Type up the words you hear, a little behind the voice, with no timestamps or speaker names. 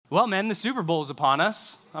Well, men, the Super Bowl is upon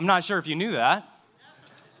us. I'm not sure if you knew that,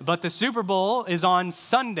 but the Super Bowl is on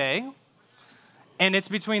Sunday, and it's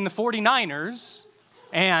between the 49ers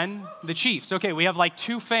and the Chiefs. Okay, we have like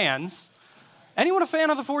two fans. Anyone a fan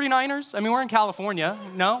of the 49ers? I mean, we're in California.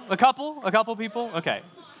 No? A couple people? Okay.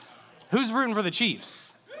 Who's rooting for the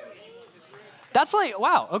Chiefs? That's like,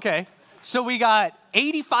 wow, okay. So we got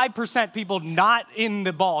 85% people not in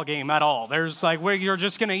the ball game at all. There's like, where you're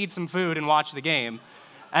just going to eat some food and watch the game.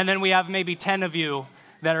 And then we have maybe 10 of you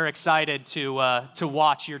that are excited to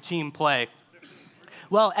watch your team play.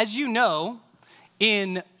 Well, as you know,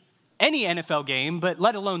 in any NFL game, but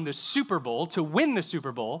let alone the Super Bowl, to win the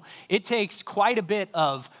Super Bowl, it takes quite a bit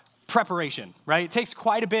of preparation, right? It takes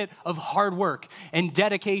quite a bit of hard work and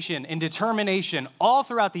dedication and determination all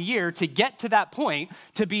throughout the year to get to that point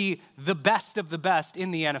to be the best of the best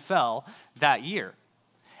in the NFL that year.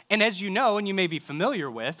 And as you know, and you may be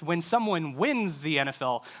familiar with, when someone wins the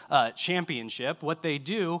NFL championship, what they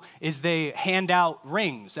do is they hand out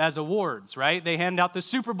rings as awards, right? They hand out the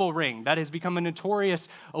Super Bowl ring. That has become a notorious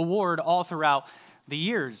award all throughout the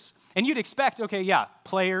years. And you'd expect, okay, yeah,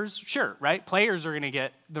 players, sure, right? Players are going to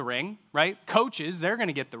get the ring, right? Coaches, they're going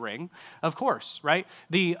to get the ring, of course, right?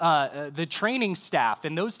 The training staff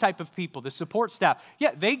and those type of people, the support staff,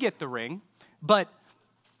 yeah, they get the ring, but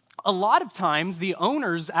a lot of times, the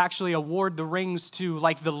owners actually award the rings to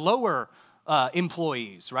like the lower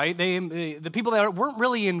employees, right? The people that weren't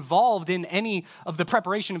really involved in any of the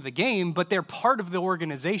preparation of the game, but they're part of the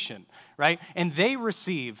organization, right? And they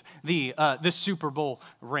receive the Super Bowl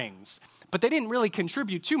rings. But they didn't really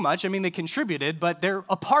contribute too much. I mean, they contributed, but they're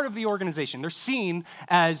a part of the organization. They're seen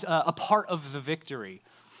as a part of the victory.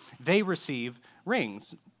 They receive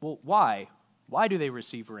rings. Well, why? Why do they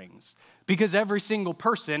receive rings? Because every single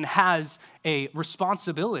person has a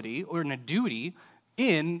responsibility or a duty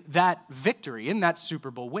in that victory, in that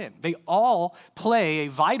Super Bowl win. They all play a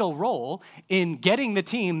vital role in getting the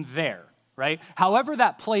team there, right? However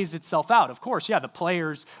that plays itself out. Of course, yeah, the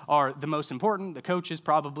players are the most important. The coach is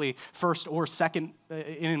probably first or second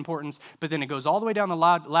in importance, but then it goes all the way down the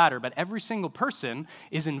ladder. But every single person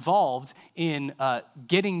is involved in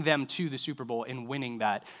getting them to the Super Bowl and winning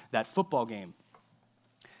that football game.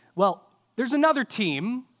 Well, there's another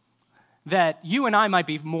team that you and I might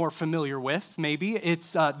be more familiar with, maybe.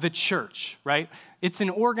 It's the church, right? It's an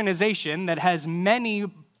organization that has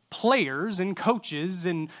many players and coaches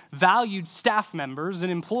and valued staff members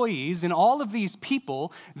and employees and all of these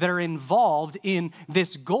people that are involved in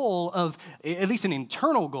this goal of, at least an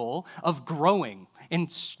internal goal, of growing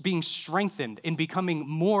and being strengthened and becoming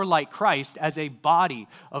more like Christ as a body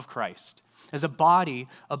of Christ, as a body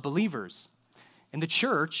of believers. And the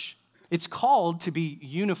church, it's called to be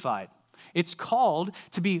unified. It's called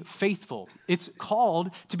to be faithful. It's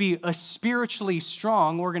called to be a spiritually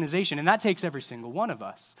strong organization. And that takes every single one of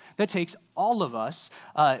us. That takes all of us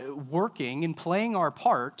working and playing our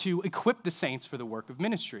part to equip the saints for the work of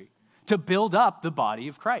ministry, to build up the body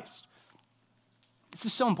of Christ. This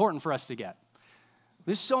is so important for us to get.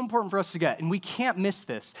 This is so important for us to get, and we can't miss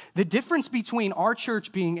this. The difference between our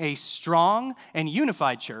church being a strong and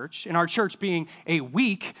unified church and our church being a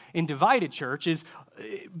weak and divided church is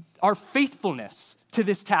our faithfulness to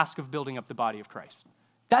this task of building up the body of Christ.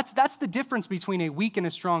 That's the difference between a weak and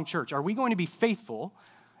a strong church. Are we going to be faithful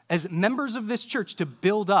as members of this church to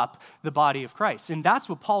build up the body of Christ? And that's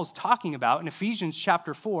what Paul's talking about in Ephesians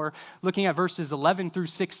chapter 4, looking at verses 11 through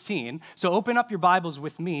 16. So open up your Bibles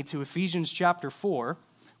with me to Ephesians chapter 4.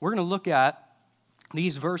 We're going to look at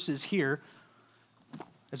these verses here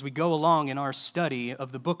as we go along in our study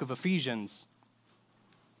of the book of Ephesians.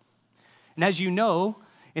 And as you know,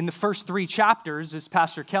 in the first 3 chapters, as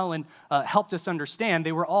Pastor Kellen helped us understand,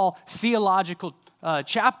 they were all theological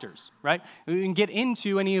chapters, right? We didn't get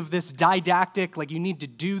into any of this didactic, like you need to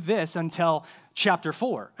do this until chapter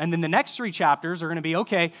 4. And then the next 3 chapters are going to be,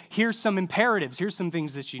 okay, here's some imperatives. Here's some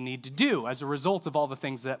things that you need to do as a result of all the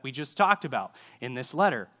things that we just talked about in this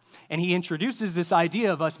letter. And he introduces this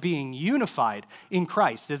idea of us being unified in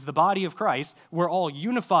Christ. As the body of Christ, we're all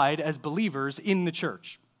unified as believers in the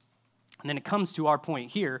church. And then it comes to our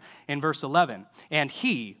point here in verse 11. And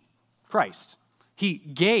he, Christ, he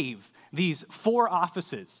gave these 4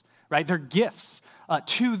 offices, right? They're gifts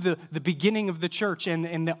to the beginning of the church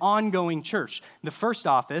and the ongoing church. The first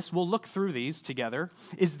office, we'll look through these together,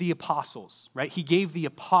 is the apostles, right? He gave the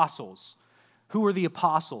apostles. Who are the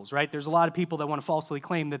apostles, right? There's a lot of people that want to falsely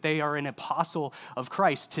claim that they are an apostle of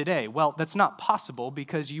Christ today. Well, that's not possible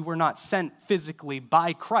because you were not sent physically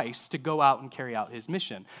by Christ to go out and carry out his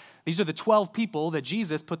mission. These are the 12 people that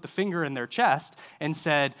Jesus put the finger in their chest and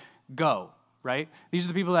said, go. right? These are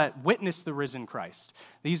the people that witnessed the risen Christ.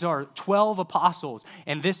 These are 12 apostles,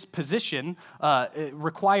 and this position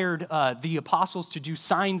required the apostles to do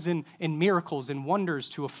signs and miracles and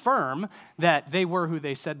wonders to affirm that they were who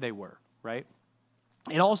they said they were, right?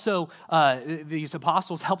 It also, these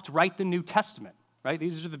apostles helped write the New Testament, right?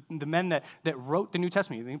 These are the men that wrote the New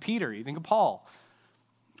Testament. You think of Peter, you think of Paul.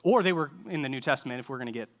 Or they were in the New Testament, if we're going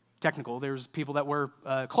to get technical, there's people that were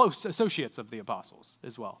close associates of the apostles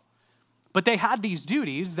as well. But they had these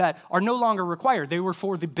duties that are no longer required. They were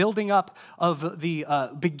for the building up of the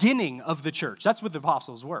beginning of the church. That's what the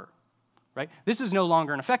apostles were, right? This is no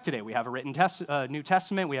longer in effect today. We have a written New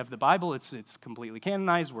Testament. We have the Bible. It's completely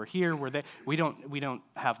canonized. We're here. We're there. We don't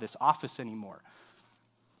have this office anymore.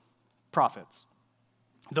 Prophets.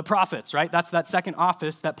 The prophets, right? That's that second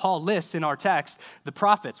office that Paul lists in our text, the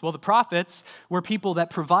prophets. Well, the prophets were people that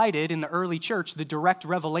provided in the early church the direct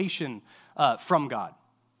revelation from God.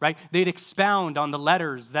 Right? They'd expound on the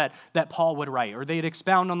letters that Paul would write, or they'd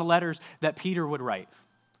expound on the letters that Peter would write.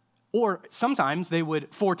 Or sometimes they would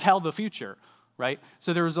foretell the future, right?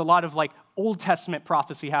 So there was a lot of like Old Testament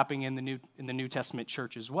prophecy happening in the New Testament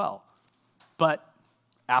church as well. But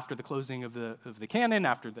after the closing of the canon,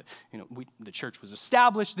 after the church was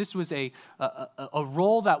established, this was a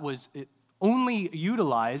role that was only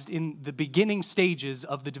utilized in the beginning stages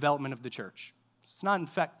of the development of the church. It's not in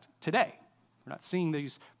effect today. We're not seeing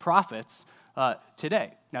these prophets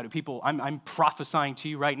today. Now, to people, I'm prophesying to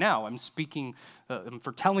you right now. I'm speaking, I'm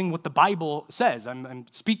foretelling what the Bible says. I'm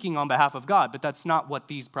speaking on behalf of God, but that's not what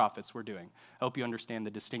these prophets were doing. I hope you understand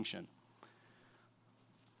the distinction.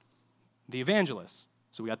 The evangelists.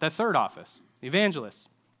 So we got that third office, the evangelists.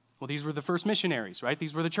 Well, these were the first missionaries, right?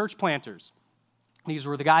 These were the church planters. These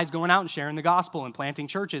were the guys going out and sharing the gospel and planting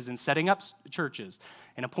churches and setting up churches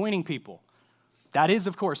and appointing people. That is,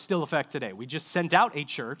 of course, still in effect today. We just sent out a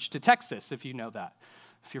church to Texas, if you know that.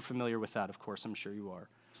 If you're familiar with that, of course, I'm sure you are.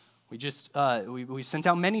 We just, we sent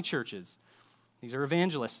out many churches. These are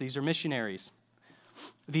evangelists. These are missionaries.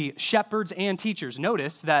 The shepherds and teachers.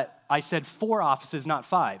 Notice that I said 4 offices, not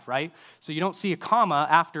 5, right? So you don't see a comma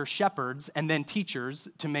after shepherds and then teachers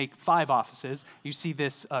to make 5 offices. You see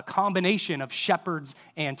this combination of shepherds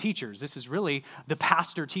and teachers. This is really the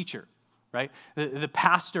pastor-teacher. Right? The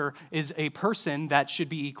pastor is a person that should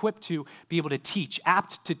be equipped to be able to teach,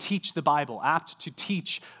 apt to teach the Bible, apt to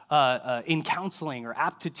teach in counseling, or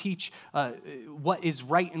apt to teach what is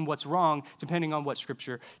right and what's wrong, depending on what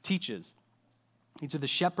Scripture teaches. These are the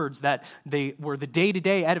shepherds that they were the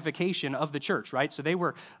day-to-day edification of the church, right? So they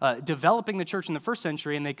were developing the church in the first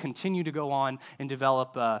century, and they continue to go on and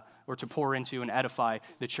develop or to pour into and edify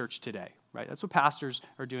the church today. Right? That's what pastors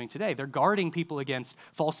are doing today. They're guarding people against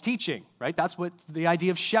false teaching, right? That's what the idea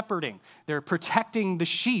of shepherding. They're protecting the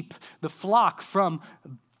sheep, the flock, from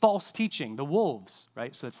false teaching, the wolves,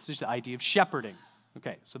 right? So that's just the idea of shepherding.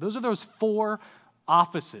 Okay, so those are those 4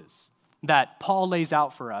 offices that Paul lays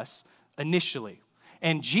out for us initially.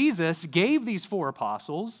 And Jesus gave these 4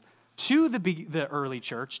 apostles to the early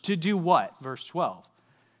church to do what? Verse 12.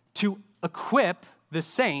 To equip the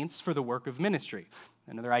saints for the work of ministry.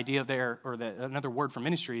 Another idea there, or another word for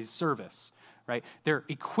ministry is service, right? They're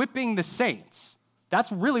equipping the saints.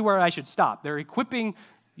 That's really where I should stop. They're equipping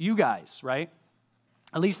you guys, right?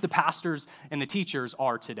 At least the pastors and the teachers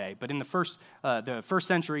are today. But in the first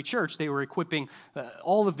century church, they were equipping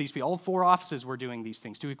all of these people. All 4 offices were doing these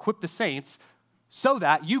things to equip the saints so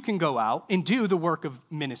that you can go out and do the work of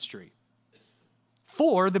ministry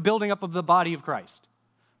for the building up of the body of Christ.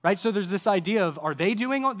 Right? So there's this idea of, are they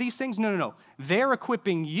doing all these things? No. They're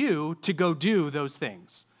equipping you to go do those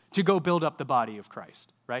things, to go build up the body of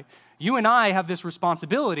Christ, right? You and I have this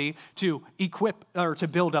responsibility to equip or to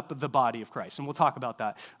build up the body of Christ. And we'll talk about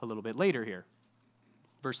that a little bit later here.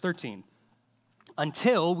 Verse 13.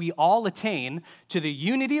 Until we all attain to the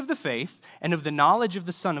unity of the faith and of the knowledge of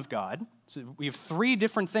the Son of God. So we have 3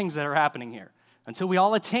 different things that are happening here. Until we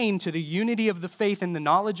all attain to the unity of the faith and the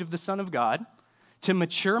knowledge of the Son of God, to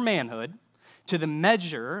mature manhood, to the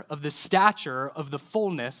measure of the stature of the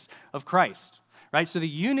fullness of Christ, right? So the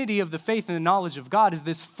unity of the faith and the knowledge of God is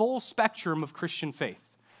this full spectrum of Christian faith,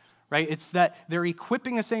 right? It's that they're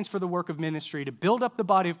equipping the saints for the work of ministry to build up the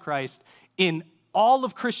body of Christ in all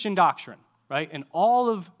of Christian doctrine, right? In all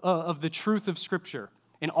of the truth of Scripture,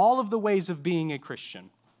 in all of the ways of being a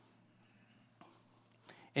Christian.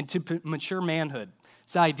 And to mature manhood.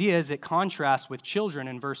 This idea is it contrasts with children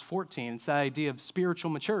in verse 14. It's the idea of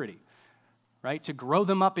spiritual maturity, right? To grow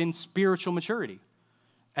them up in spiritual maturity.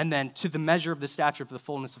 And then to the measure of the stature of the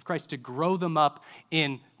fullness of Christ, to grow them up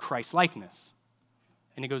in Christ-likeness.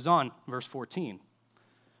 And he goes on, verse 14.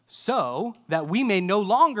 So that we may no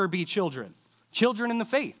longer be children. children in the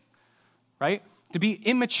faith, right? To be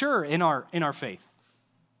immature in our faith,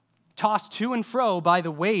 tossed to and fro by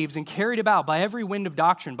the waves and carried about by every wind of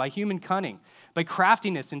doctrine, by human cunning, by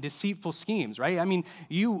craftiness and deceitful schemes, right? I mean,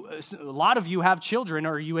 a lot of you have children,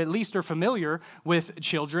 or you at least are familiar with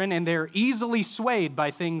children, and they're easily swayed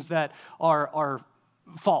by things that are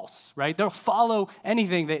false, right? They'll follow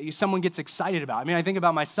anything that someone gets excited about. I mean, I think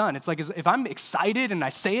about my son. It's like if I'm excited and I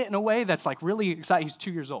say it in a way that's like really exciting, he's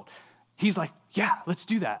 2 years old. He's like, yeah, let's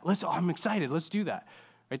do that. I'm excited, let's do that,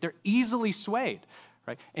 right? They're easily swayed,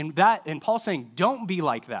 right? And Paul's saying, don't be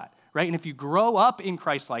like that. Right? And if you grow up in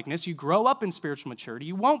Christ-likeness, you grow up in spiritual maturity,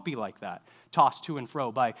 you won't be like that, tossed to and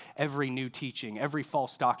fro by every new teaching, every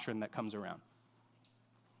false doctrine that comes around.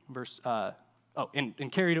 And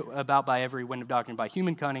carried about by every wind of doctrine, by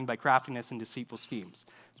human cunning, by craftiness and deceitful schemes.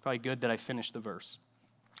 It's probably good that I finished the verse.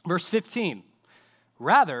 Verse 15,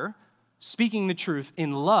 rather, speaking the truth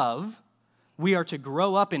in love, we are to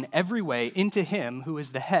grow up in every way into him who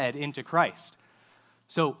is the head, into Christ.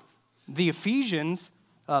 So the Ephesians...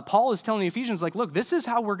 Paul is telling the Ephesians, like, look, this is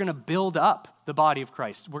how we're going to build up the body of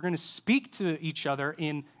Christ. We're going to speak to each other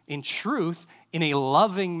in truth, in a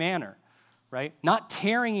loving manner, right? Not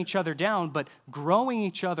tearing each other down, but growing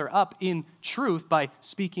each other up in truth by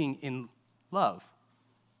speaking in love.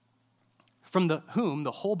 From whom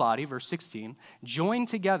the whole body, verse 16,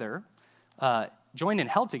 joined and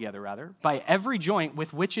held together, by every joint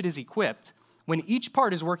with which it is equipped, when each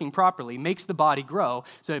part is working properly, makes the body grow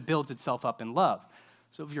so it builds itself up in love.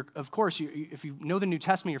 So if you know the New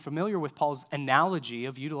Testament, you're familiar with Paul's analogy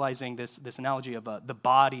of utilizing this analogy of the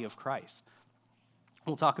body of Christ.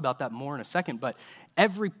 We'll talk about that more in a second, but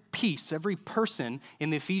every piece, every person in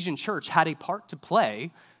the Ephesian church had a part to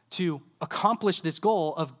play to accomplish this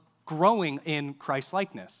goal of growing in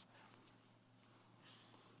Christ-likeness.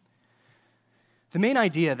 The main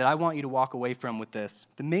idea that I want you to walk away from with this,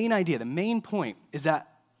 the main point is that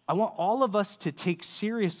I want all of us to take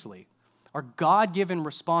seriously our God-given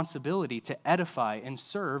responsibility to edify and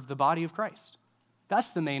serve the body of Christ.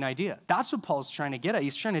 That's the main idea. That's what Paul's trying to get at.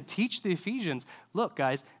 He's trying to teach the Ephesians, look,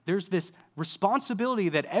 guys, there's this responsibility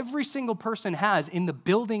that every single person has in the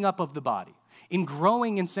building up of the body, in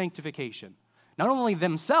growing in sanctification. Not only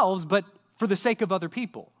themselves, but for the sake of other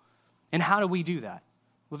people. And how do we do that?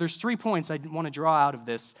 Well, there's 3 points I want to draw out of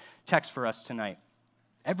this text for us tonight.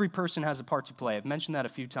 Every person has a part to play. I've mentioned that a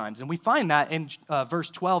few times. And we find that in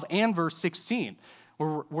verse 12 and verse 16,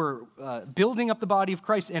 where we're building up the body of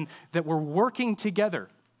Christ and that we're working together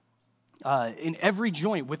in every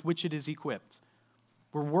joint with which it is equipped.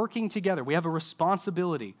 We're working together. We have a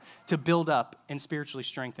responsibility to build up and spiritually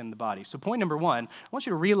strengthen the body. So point number 1, I want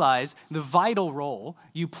you to realize the vital role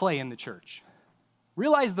you play in the church.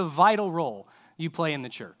 Realize the vital role you play in the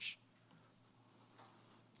church.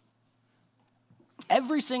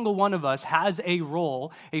 Every single one of us has a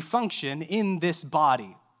role, a function in this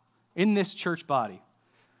body, in this church body.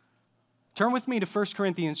 Turn with me to 1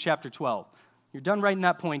 Corinthians chapter 12. You're done writing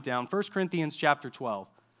that point down. 1 Corinthians chapter 12.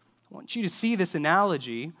 I want you to see this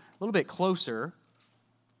analogy a little bit closer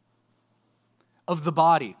of the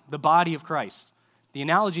body of Christ. The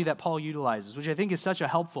analogy that Paul utilizes, which I think is such a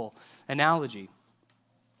helpful analogy.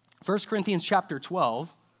 1 Corinthians chapter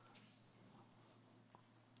 12.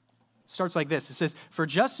 Starts like this. It says, for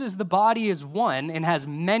just as the body is one and has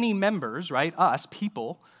many members, right, us,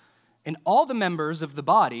 people, and all the members of the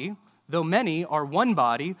body, though many, are one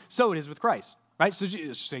body, so it is with Christ, right? So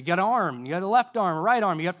you got an arm, you got a left arm, a right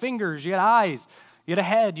arm, you got fingers, you got eyes, you got a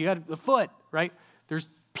head, you got a foot, right? There's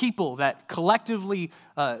people that collectively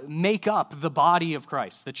make up the body of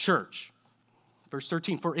Christ, the church. Verse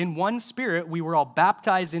 13, for in one spirit we were all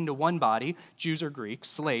baptized into one body, Jews or Greeks,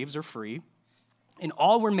 slaves or free, and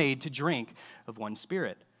all were made to drink of one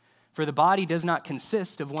spirit. For the body does not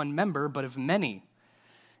consist of one member, but of many.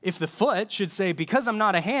 If the foot should say, because I'm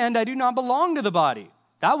not a hand, I do not belong to the body,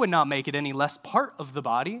 that would not make it any less part of the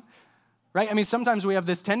body, right? I mean, sometimes we have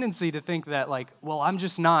this tendency to think that, like, well,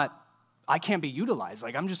 I can't be utilized.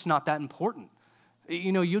 Like, I'm just not that important.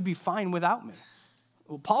 You know, you'd be fine without me.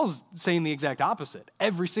 Well, Paul's saying the exact opposite.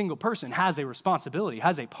 Every single person has a responsibility,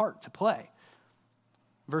 has a part to play.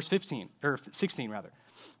 Verse 16.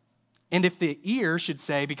 And if the ear should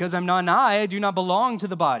say, because I'm not an eye, I do not belong to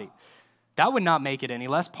the body, that would not make it any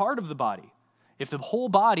less part of the body. If the whole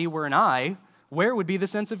body were an eye, where would be the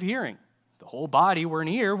sense of hearing? If the whole body were an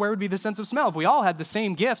ear, where would be the sense of smell? If we all had the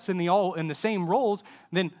same gifts in the same roles,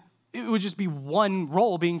 then it would just be one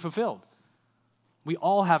role being fulfilled. We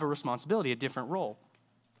all have a responsibility, a different role.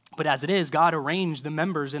 But as it is, God arranged the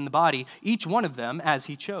members in the body, each one of them as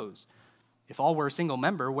he chose. If all were a single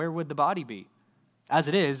member, where would the body be? As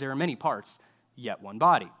it is, there are many parts, yet one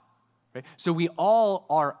body. Right? So we all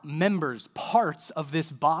are members, parts of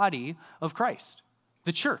this body of Christ,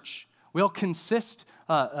 the church. We all consist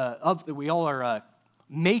we all are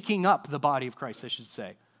making up the body of Christ, I should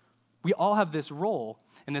say. We all have this role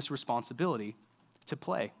and this responsibility to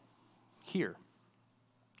play here.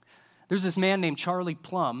 There's this man named Charlie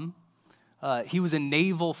Plumb. He was a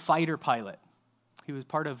naval fighter pilot. He was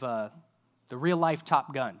part of the real-life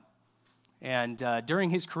Top Gun. And during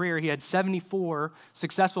his career, he had 74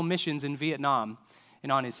 successful missions in Vietnam.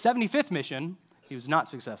 And on his 75th mission, he was not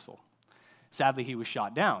successful. Sadly, he was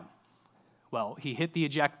shot down. Well, he hit the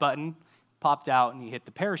eject button, popped out, and he hit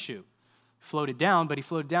the parachute. Floated down, but he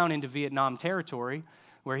floated down into Vietnam territory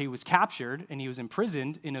where he was captured and he was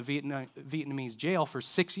imprisoned in a Vietnamese jail for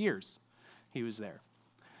 6 years. He was there.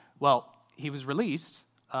 Well, he was released,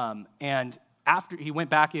 and after he went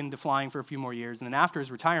back into flying for a few more years, and then after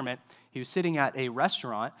his retirement, he was sitting at a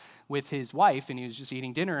restaurant with his wife, and he was just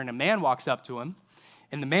eating dinner, and a man walks up to him,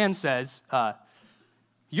 and the man says,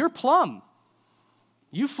 "You're Plum.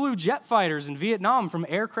 You flew jet fighters in Vietnam from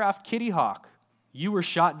aircraft Kitty Hawk. You were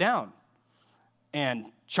shot down."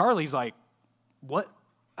 And Charlie's like, "What?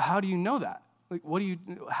 How do you know that? Like,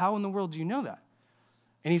 how in the world do you know that?"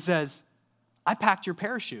 And he says, "I packed your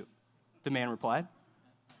parachute," the man replied.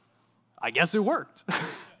 "I guess it worked."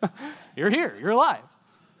 You're here, you're alive.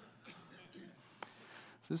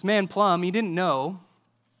 So this man Plum, he didn't know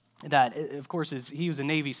that, of course, he was a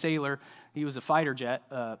Navy sailor, he was a fighter jet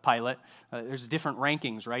pilot. There's different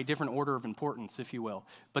rankings, right? Different order of importance, if you will.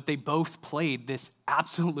 But they both played this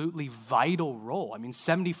absolutely vital role. I mean,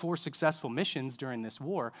 74 successful missions during this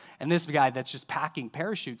war, and this guy that's just packing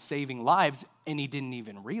parachutes, saving lives, and he didn't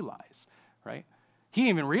even realize, right? He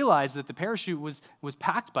didn't even realize that the parachute was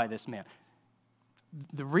packed by this man.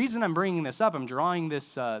 The reason I'm bringing this up, I'm drawing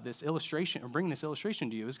this illustration, or bringing this illustration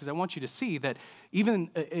to you, is because I want you to see that even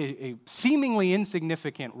a seemingly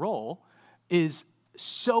insignificant role is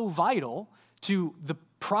so vital to the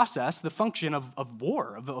process, the function of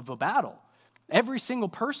war, of a battle. Every single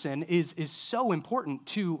person is so important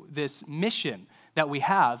to this mission that we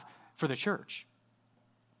have for the church.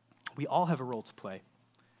 We all have a role to play.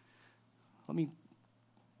 Let me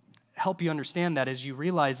help you understand that as you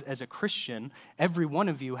realize as a Christian, every one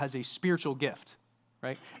of you has a spiritual gift,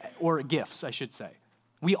 right? Or gifts, I should say.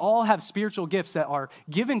 We all have spiritual gifts that are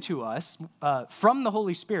given to us from the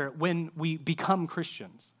Holy Spirit when we become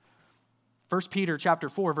Christians. 1 Peter chapter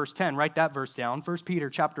 4, verse 10, write that verse down. 1 Peter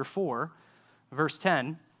chapter 4, verse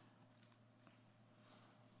 10.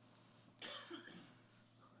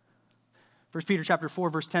 First Peter chapter 4,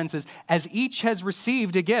 verse 10 says, "As each has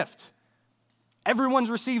received a gift," everyone's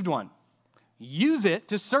received one, "use it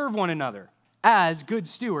to serve one another as good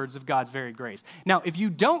stewards of God's very grace." Now, if you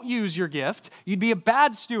don't use your gift, you'd be a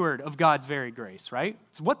bad steward of God's very grace, right?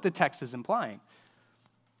 It's what the text is implying.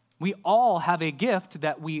 We all have a gift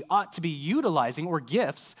that we ought to be utilizing, or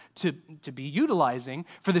gifts to be utilizing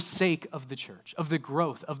for the sake of the church, of the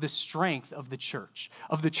growth, of the strength of the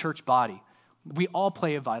church body. We all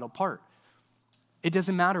play a vital part. It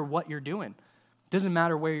doesn't matter what you're doing. It doesn't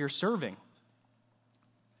matter where you're serving.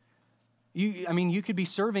 You could be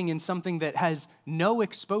serving in something that has no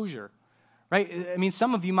exposure, right? I mean,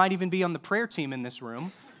 some of you might even be on the prayer team in this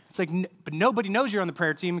room. It's like, but nobody knows you're on the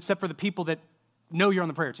prayer team except for the people that know you're on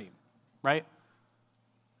the prayer team, right?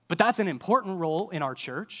 But that's an important role in our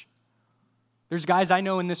church. There's guys I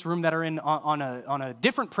know in this room that are on a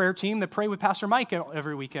different prayer team that pray with Pastor Mike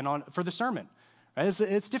every weekend for the sermon, right?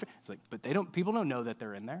 It's different. It's like, but people don't know that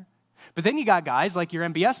they're in there. But then you got guys like your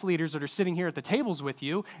MBS leaders that are sitting here at the tables with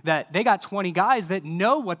you, that they got 20 guys that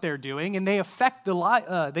know what they're doing, and they affect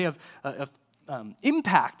they have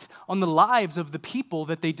impact on the lives of the people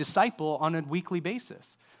that they disciple on a weekly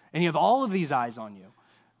basis. And you have all of these eyes on you,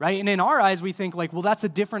 right? And in our eyes, we think like, well, that's a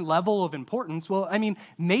different level of importance. Well, I mean,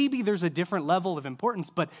 maybe there's a different level of importance,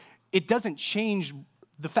 but it doesn't change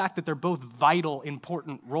the fact that they're both vital,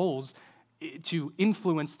 important roles to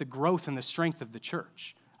influence the growth and the strength of the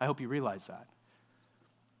church. I hope you realize that.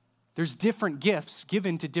 There's different gifts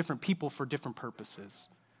given to different people for different purposes.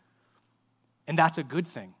 And that's a good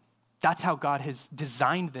thing. That's how God has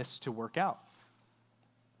designed this to work out.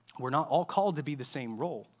 We're not all called to be the same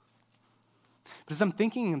role. But as I'm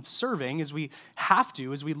thinking of serving, as we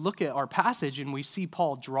look at our passage and we see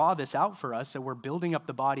Paul draw this out for us, that we're building up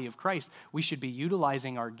the body of Christ, we should be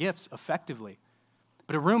utilizing our gifts effectively.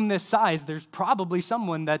 But a room this size, there's probably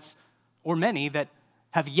someone or many that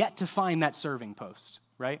have yet to find that serving post,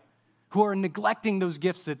 right? Who are neglecting those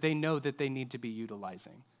gifts that they know that they need to be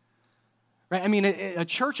utilizing, right? I mean, a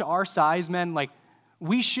church our size, man, like,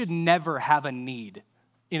 we should never have a need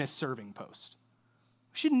in a serving post,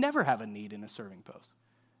 We should never have a need in a serving post.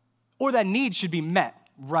 Or that need should be met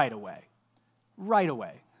right away. Right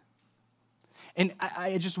away. And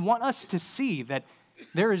I just want us to see that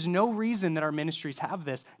there is no reason that our ministries have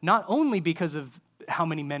this, not only because of how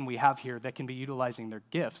many men we have here that can be utilizing their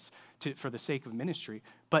gifts for the sake of ministry,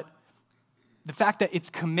 but the fact that it's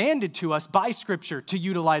commanded to us by Scripture to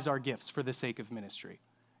utilize our gifts for the sake of ministry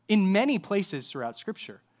in many places throughout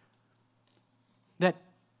Scripture. That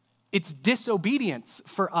it's disobedience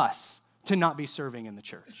for us to not be serving in the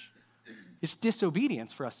church. It's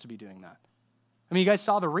disobedience for us to be doing that. I mean, you guys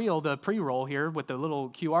saw the pre-roll here with the little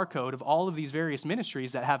QR code of all of these various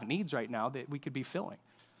ministries that have needs right now that we could be filling.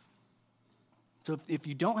 So if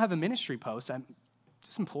you don't have a ministry post, I'm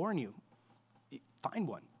just imploring you, find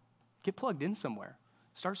one. Get plugged in somewhere.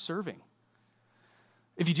 Start serving.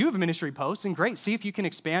 If you do have a ministry post, then great. See if you can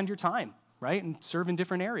expand your time, right, and serve in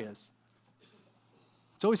different areas.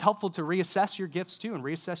 It's always helpful to reassess your gifts too and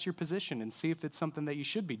reassess your position and see if it's something that you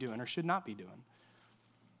should be doing or should not be doing.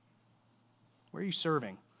 Where are you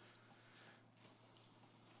serving?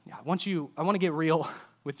 Yeah, I want to get real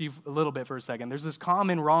with you a little bit for a second. There's this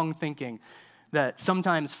common wrong thinking that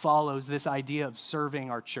sometimes follows this idea of serving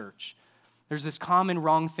our church. There's this common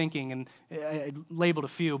wrong thinking, and I labeled a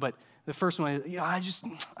few, but the first one is, I just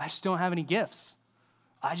don't have any gifts.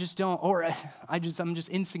 I just don't, or I'm just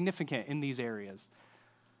insignificant in these areas.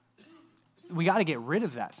 We got to get rid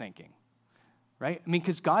of that thinking, right? I mean,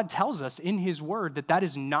 because God tells us in His Word that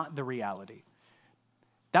is not the reality.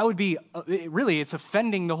 That would be, it's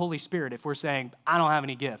offending the Holy Spirit if we're saying, I don't have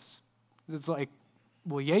any gifts. It's like,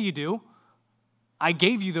 well, yeah, you do. I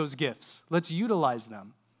gave you those gifts. Let's utilize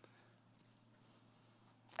them.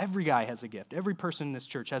 Every guy has a gift. Every person in this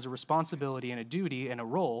church has a responsibility and a duty and a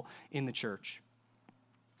role in the church.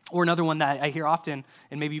 Or another one that I hear often,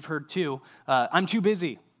 and maybe you've heard too, I'm too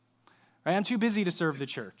busy. Right? I'm too busy to serve the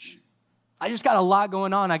church. I just got a lot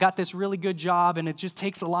going on. I got this really good job, and it just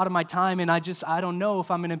takes a lot of my time, and I don't know if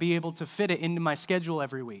I'm going to be able to fit it into my schedule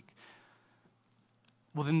every week.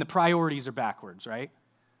 Well, then the priorities are backwards, right?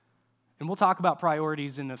 And we'll talk about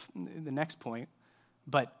priorities in the next point,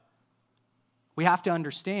 but we have to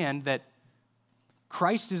understand that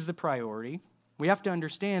Christ is the priority. We have to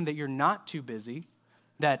understand that you're not too busy,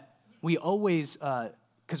 that we always,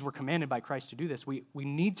 because we're commanded by Christ to do this, we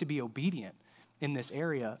need to be obedient in this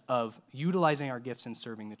area of utilizing our gifts and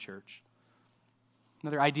serving the church.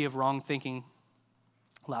 Another idea of wrong thinking,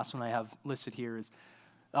 last one I have listed here is,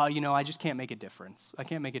 I just can't make a difference. I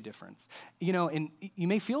can't make a difference. And you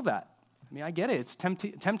may feel that. I mean, I get it. It's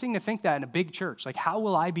tempting to think that in a big church. Like, how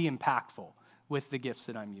will I be impactful with the gifts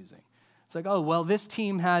that I'm using? It's like, oh, well, this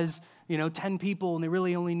team has, 10 people and they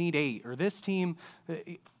really only need 8. Or this team,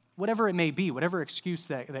 whatever it may be, whatever excuse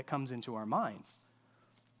that comes into our minds.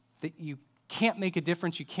 That you can't make a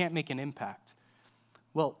difference, you can't make an impact.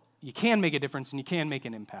 Well, you can make a difference and you can make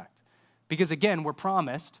an impact. Because again, we're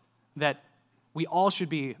promised that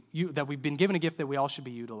that we've been given a gift that we all should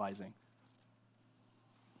be utilizing.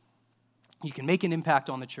 You can make an impact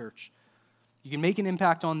on the church. You can make an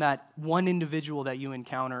impact on that one individual that you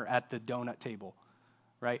encounter at the donut table,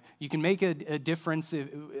 right? You can make a difference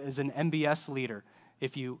as an MBS leader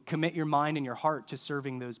if you commit your mind and your heart to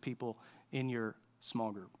serving those people in your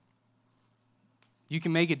small group. You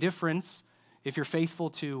can make a difference if you're faithful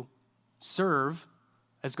to serve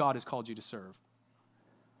as God has called you to serve.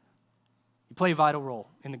 You play a vital role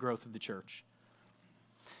in the growth of the church.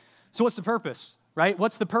 So what's the purpose, right?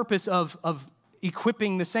 What's the purpose of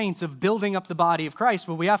equipping the saints, of building up the body of Christ?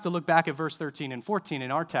 Well, we have to look back at verse 13 and 14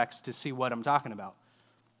 in our text to see what I'm talking about.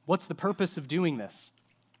 What's the purpose of doing this?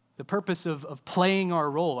 The purpose of playing our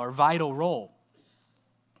role, our vital role.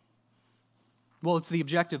 Well, it's the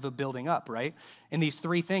objective of building up, right? And these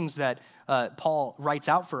three things that Paul writes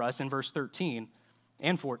out for us in verse 13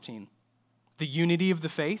 and 14. The unity of the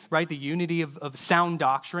faith, right? The unity of sound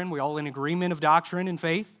doctrine. We're all in agreement of doctrine and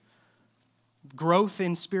faith. Growth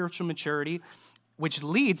in spiritual maturity, which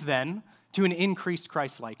leads then to an increased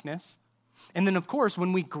Christ-likeness. And then, of course,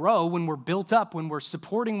 when we grow, when we're built up, when we're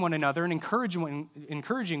supporting one another and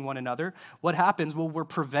encouraging one another, what happens? Well, we're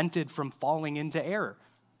prevented from falling into error.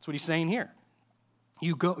 That's what he's saying here.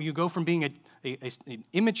 You go from being an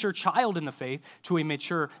immature child in the faith to a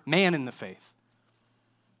mature man in the faith.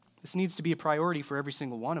 This needs to be a priority for every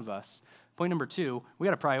single one of us. Point number 2, we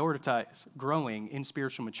got to prioritize growing in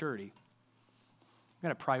spiritual maturity. We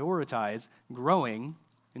got to prioritize growing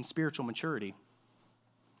in spiritual maturity.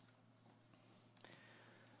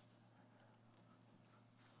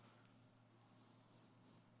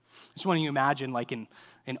 I just want you to imagine like an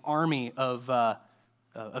army of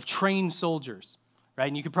trained soldiers, right?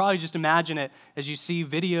 And you could probably just imagine it as you see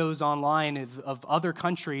videos online of other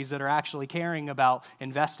countries that are actually caring about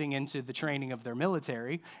investing into the training of their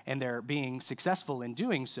military, and they're being successful in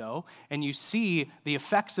doing so. And you see the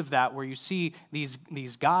effects of that, where you see these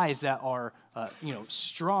guys that are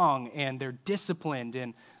strong, and they're disciplined,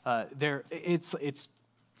 and it's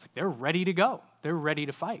like they're ready to go. They're ready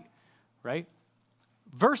to fight, right?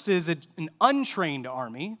 Versus an untrained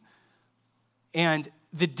army, and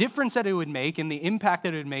the difference that it would make and the impact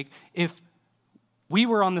that it would make if we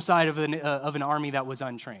were on the side of an army that was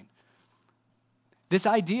untrained. This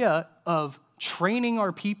idea of training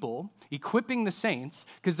our people, equipping the saints,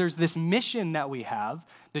 because there's this mission that we have,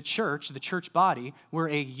 the church body, we're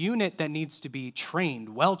a unit that needs to be trained,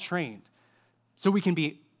 well-trained, so we can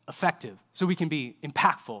be effective, so we can be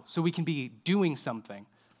impactful, so we can be doing something.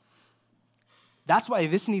 That's why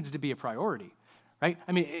this needs to be a priority. Right?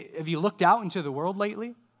 I mean, have you looked out into the world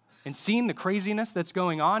lately and seen the craziness that's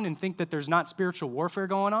going on and think that there's not spiritual warfare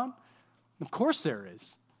going on? Of course there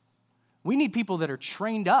is. We need people that are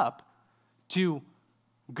trained up to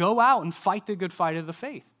go out and fight the good fight of the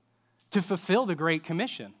faith, to fulfill the Great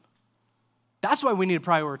Commission. That's why we need to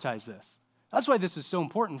prioritize this. That's why this is so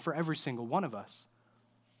important for every single one of us.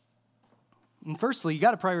 And firstly, you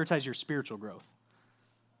got to prioritize your spiritual growth.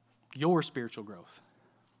 Your spiritual growth,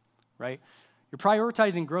 right? You're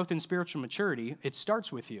prioritizing growth in spiritual maturity. It starts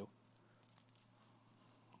with you.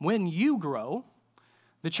 When you grow,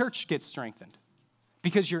 the church gets strengthened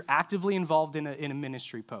because you're actively involved in a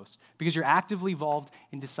ministry post, because you're actively involved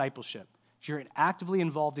in discipleship, you're actively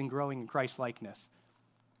involved in growing in Christ-likeness.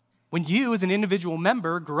 When you, as an individual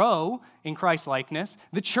member, grow in Christ-likeness,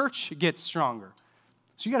 the church gets stronger.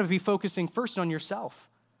 So you got to be focusing first on yourself.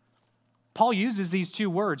 Paul uses these two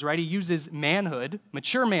words, right? He uses manhood,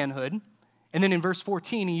 mature manhood, and then in verse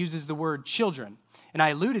 14, he uses the word children. And I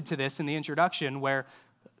alluded to this in the introduction, where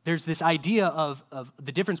there's this idea of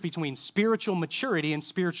the difference between spiritual maturity and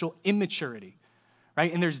spiritual immaturity,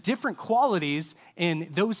 right? And there's different qualities in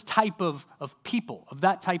those type of people, of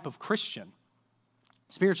that type of Christian.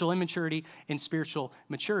 Spiritual immaturity and spiritual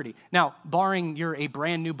maturity. Now, barring you're a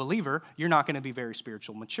brand new believer, you're not going to be very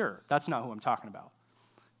spiritual mature. That's not who I'm talking about,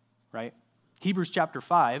 right? Hebrews chapter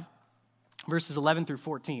 5, verses 11 through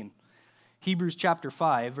 14. Hebrews chapter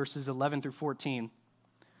 5, verses 11 through 14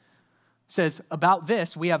 says, "About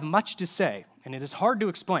this we have much to say, and it is hard to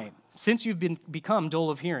explain, since you've become dull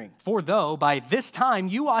of hearing. For though by this time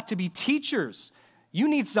you ought to be teachers, you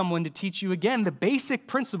need someone to teach you again the basic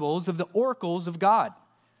principles of the oracles of God.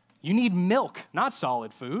 You need milk, not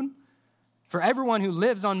solid food. For everyone who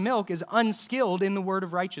lives on milk is unskilled in the word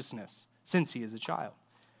of righteousness, since he is a child.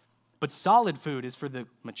 But solid food is for the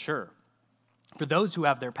mature, for those who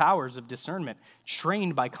have their powers of discernment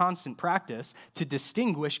trained by constant practice to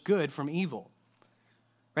distinguish good from evil."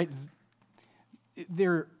 Right?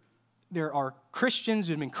 There are Christians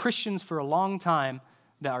who have been Christians for a long time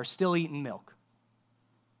that are still eating milk.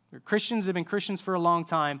 There are Christians that have been Christians for a long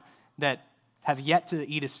time that have yet to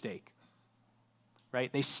eat a steak.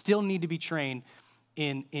 Right? They still need to be trained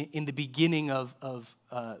in the beginning of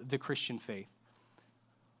the Christian faith.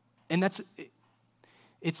 And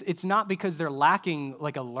it's not because they're lacking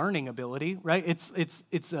like a learning ability, right?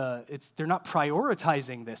 They're not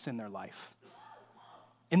prioritizing this in their life.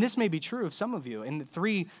 And this may be true of some of you. And the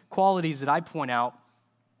three qualities that I point out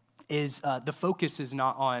is the focus is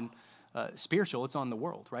not on spiritual, it's on the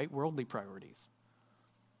world, right? Worldly priorities.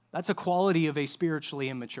 That's a quality of a spiritually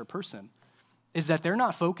immature person, is that they're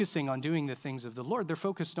not focusing on doing the things of the Lord. They're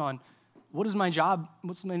focused on, what is my job?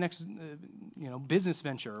 What's my next business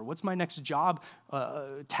venture? Or what's my next job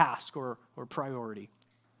task or priority?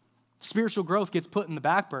 Spiritual growth gets put in the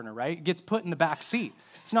back burner, right? It gets put in the back seat.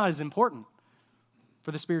 It's not as important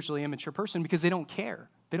for the spiritually immature person because they don't care.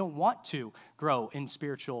 They don't want to grow in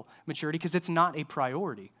spiritual maturity because it's not a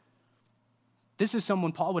priority. This is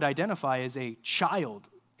someone Paul would identify as a child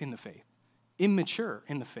in the faith, immature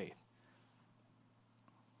in the faith.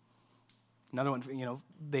 Another one,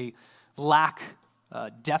 they lack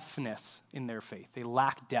depthness in their faith. They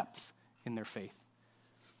lack depth in their faith.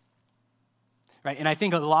 Right? And I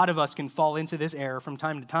think a lot of us can fall into this error from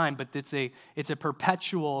time to time, but it's a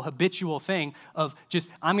perpetual, habitual thing of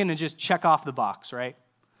I'm going to just check off the box, right?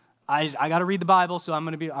 I got to read the Bible, so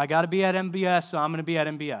I got to be at MBS, so I'm going to be at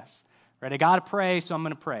MBS. Right? I got to pray, so I'm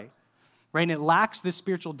going to pray. Right? And it lacks this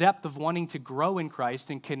spiritual depth of wanting to grow in Christ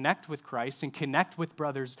and connect with Christ and connect with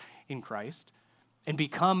brothers in Christ and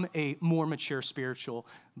become a more mature spiritual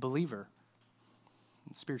believer,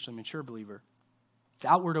 spiritually mature believer. It's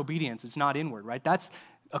outward obedience. It's not inward, right? That's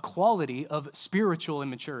a quality of spiritual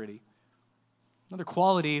immaturity. Another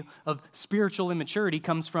quality of spiritual immaturity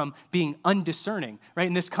comes from being undiscerning, right?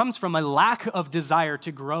 And this comes from a lack of desire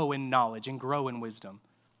to grow in knowledge and grow in wisdom.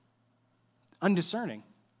 Undiscerning.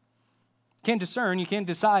 Can't discern, you can't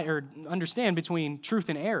decide or understand between truth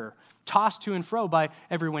and error, tossed to and fro by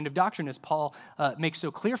every wind of doctrine, as Paul makes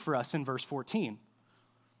so clear for us in verse 14.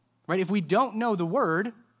 Right? If we don't know the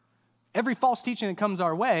word, every false teaching that comes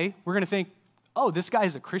our way, we're going to think, oh, this guy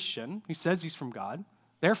is a Christian. He says he's from God.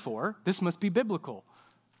 Therefore, this must be biblical,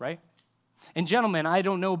 right? And gentlemen, I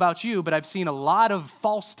don't know about you, but I've seen a lot of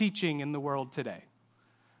false teaching in the world today.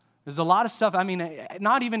 There's a lot of stuff, I mean,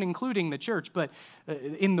 not even including the church, but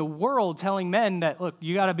in the world telling men that, look,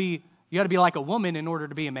 you got to be like a woman in order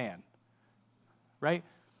to be a man, right?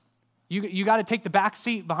 You got to take the back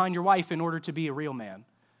seat behind your wife in order to be a real man.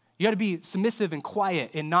 You got to be submissive and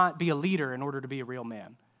quiet and not be a leader in order to be a real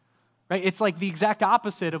man, right? It's like the exact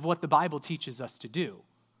opposite of what the Bible teaches us to do.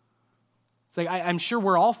 It's like I'm sure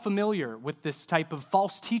we're all familiar with this type of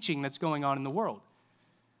false teaching that's going on in the world.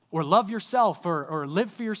 Or love yourself, or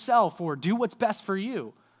live for yourself, or do what's best for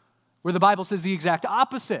you, where the Bible says the exact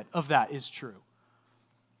opposite of that is true.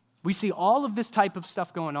 We see all of this type of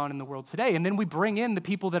stuff going on in the world today, and then we bring in the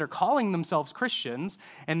people that are calling themselves Christians,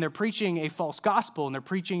 and they're preaching a false gospel, and they're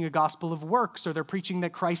preaching a gospel of works, or they're preaching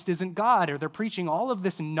that Christ isn't God, or they're preaching all of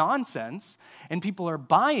this nonsense, and people are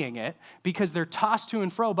buying it because they're tossed to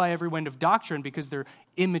and fro by every wind of doctrine because they're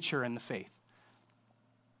immature in the faith.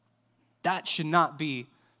 That should not be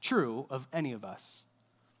true of any of us.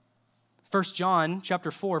 1 John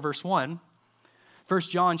chapter 4, verse 1. 1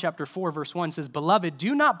 John chapter 4, verse 1 says, "Beloved,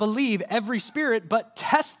 do not believe every spirit, but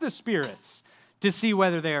test the spirits to see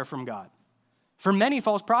whether they are from God. For many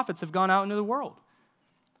false prophets have gone out into the world."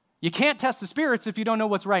 You can't test the spirits if you don't know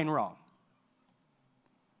what's right and wrong.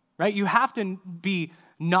 Right? You have to be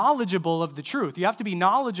knowledgeable of the truth. You have to be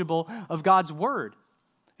knowledgeable of God's word.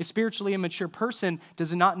 A spiritually immature person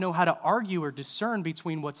does not know how to argue or discern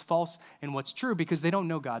between what's false and what's true because they don't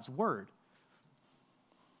know God's word.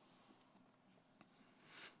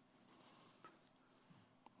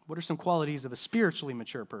 What are some qualities of a spiritually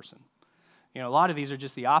mature person? You know, a lot of these are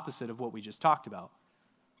just the opposite of what we just talked about.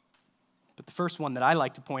 But the first one that I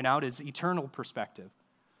like to point out is eternal perspective.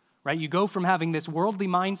 Right? You go from having this worldly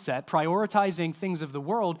mindset, prioritizing things of the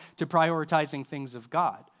world, to prioritizing things of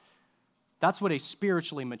God. That's what a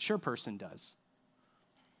spiritually mature person does.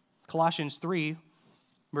 Colossians 3,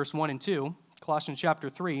 verse 1 and 2, Colossians chapter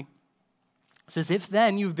 3, says, "If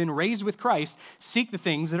then you've been raised with Christ, seek the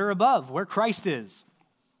things that are above, where Christ is,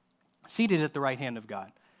 seated at the right hand of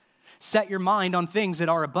God. Set your mind on things that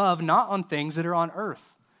are above, not on things that are on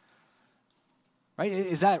earth." Right?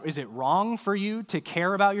 Is it wrong for you to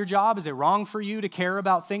care about your job? Is it wrong for you to care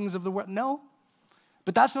about things of the world? No.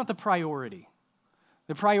 But that's not the priority.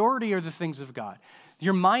 The priority are the things of God.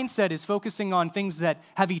 Your mindset is focusing on things that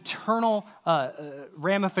have eternal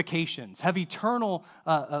ramifications, have eternal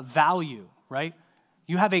value, right?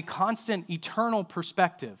 You have a constant eternal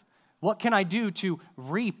perspective. What can I do to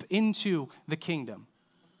reap into the kingdom?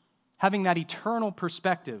 Having that eternal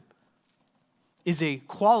perspective is a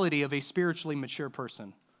quality of a spiritually mature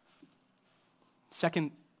person.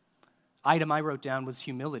 Second item I wrote down was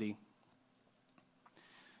humility.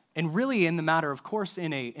 And really in the matter, of course,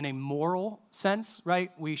 in a moral sense,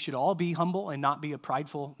 right? We should all be humble and not be a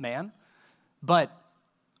prideful man. But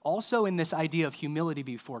also in this idea of humility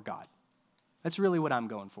before God. That's really what I'm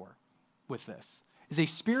going for with this.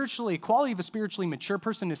 A quality of a spiritually mature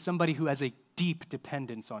person is somebody who has a deep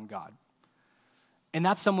dependence on God. And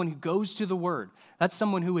that's someone who goes to the Word. That's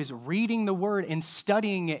someone who is reading the Word and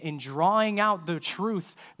studying it and drawing out the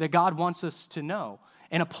truth that God wants us to know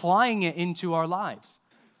and applying it into our lives.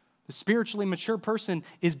 The spiritually mature person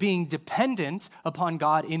is being dependent upon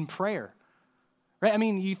God in prayer. Right? I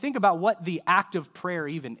mean, you think about what the act of prayer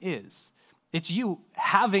even is. It's you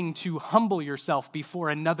having to humble yourself before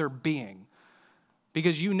another being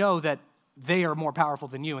because you know that they are more powerful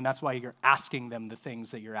than you, and that's why you're asking them the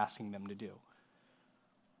things that you're asking them to do.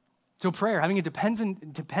 So prayer, having a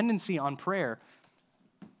dependency on prayer,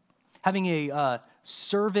 having a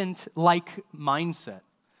servant-like mindset,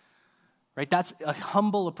 right? That's a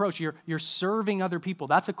humble approach. You're serving other people.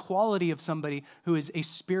 That's a quality of somebody who is a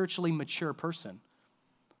spiritually mature person.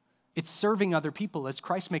 It's serving other people, as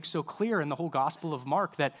Christ makes so clear in the whole Gospel of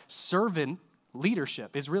Mark, that servant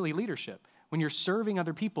leadership is really leadership. When you're serving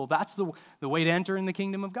other people, that's the way to enter in the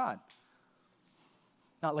kingdom of God.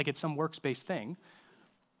 Not like it's some works-based thing,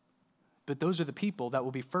 but those are the people that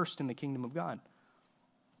will be first in the kingdom of God.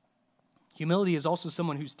 Humility is also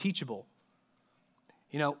someone who's teachable.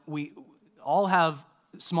 You know, we all have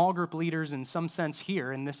small group leaders in some sense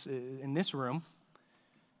here in this room,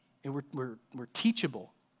 and we're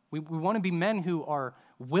teachable. We want to be men who are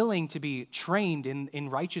willing to be trained in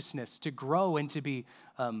righteousness, to grow and to be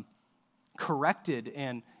corrected.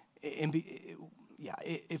 And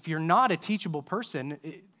if you're not a teachable person,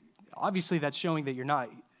 obviously that's showing that you're not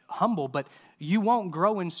humble, but you won't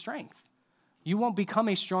grow in strength. You won't become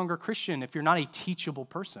a stronger Christian if you're not a teachable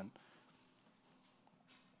person.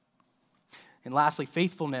 And lastly,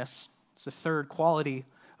 faithfulness. It's the third quality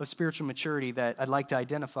of spiritual maturity that I'd like to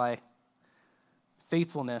identify.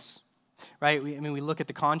 Faithfulness, right? We look at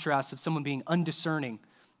the contrast of someone being undiscerning.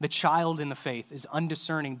 The child in the faith is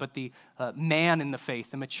undiscerning, but the man in the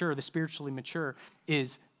faith, the mature, the spiritually mature,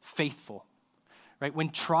 is faithful, right?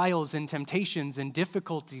 When trials and temptations and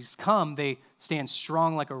difficulties come, they stand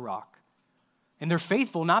strong like a rock. And they're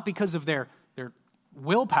faithful not because of their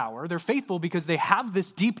willpower. They're faithful because they have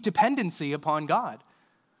this deep dependency upon God.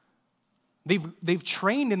 They've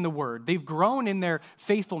trained in the Word. They've grown in their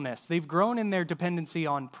faithfulness. They've grown in their dependency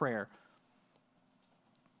on prayer.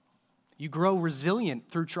 You grow resilient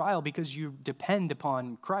through trial because you depend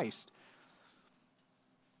upon Christ.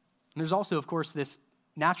 And there's also, of course, this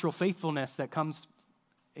natural faithfulness that comes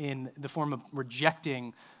in the form of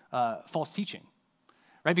rejecting false teaching,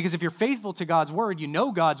 right? Because if you're faithful to God's Word, you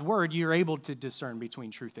know God's Word, you're able to discern between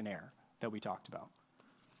truth and error that we talked about.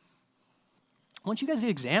 I want you guys to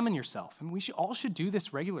examine yourself. We all should do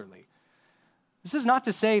this regularly. This is not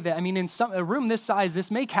to say that, in a room this size, this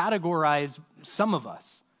may categorize some of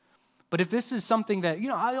us. But if this is something that,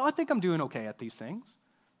 I think I'm doing okay at these things.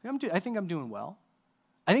 I think I'm doing well.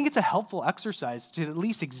 I think it's a helpful exercise to at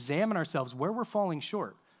least examine ourselves where we're falling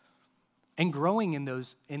short and growing in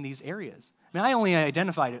these areas. I only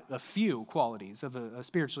identified a few qualities of a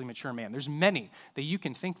spiritually mature man. There's many that you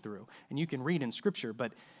can think through and you can read in Scripture,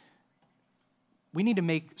 but we need to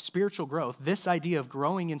make spiritual growth, this idea of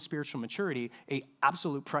growing in spiritual maturity, an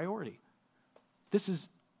absolute priority. This is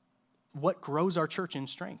what grows our church in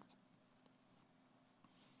strength.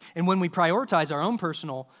 And when we prioritize our own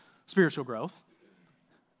personal spiritual growth,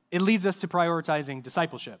 it leads us to prioritizing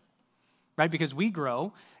discipleship, right? Because we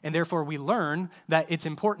grow, and therefore we learn that it's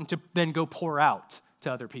important to then go pour out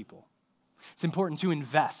to other people. It's important to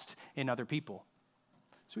invest in other people.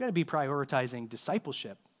 So we got to be prioritizing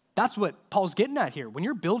discipleship. That's what Paul's getting at here. When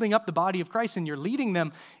you're building up the body of Christ and you're leading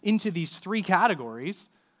them into these three categories,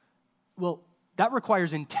 well, that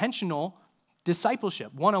requires intentional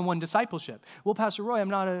discipleship, one-on-one discipleship. Well, Pastor Roy, I'm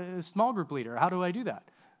not a small group leader. How do I do that?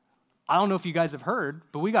 I don't know if you guys have heard,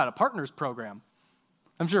 but we got a partners program.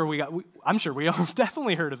 I'm sure we have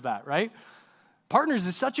definitely heard of that, right? Partners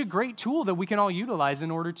is such a great tool that we can all utilize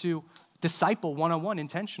in order to disciple one-on-one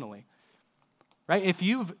intentionally. Right? If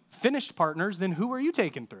you've finished partners, then who are you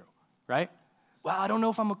taking through, right? Well, I don't know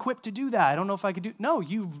if I'm equipped to do that. I don't know if I could do. No,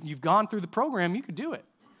 you've gone through the program. You could do it.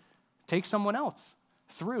 Take someone else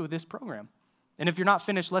through this program. And if you're not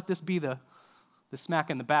finished, let this be the smack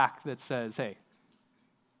in the back that says, hey,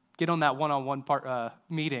 get on that one-on-one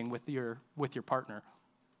meeting with your partner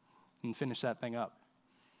and finish that thing up.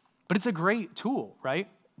 But it's a great tool, right?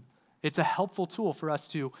 It's a helpful tool for us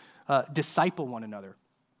to disciple one another.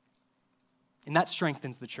 And that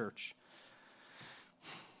strengthens the church.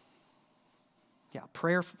 Yeah,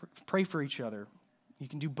 pray for each other. You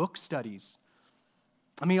can do book studies.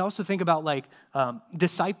 Also think about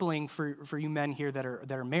discipling for you men here that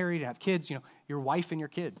are married and have kids. Your wife and your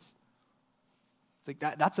kids.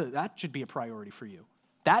 That should be a priority for you.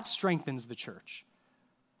 That strengthens the church,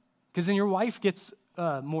 because then your wife gets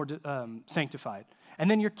more sanctified,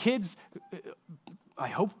 and then your kids, I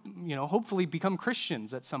hope hopefully become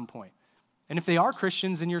Christians at some point. And if they are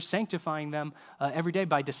Christians, then you're sanctifying them every day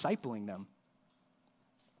by discipling them.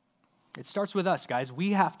 It starts with us, guys.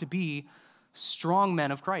 We have to be strong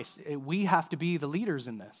men of Christ. We have to be the leaders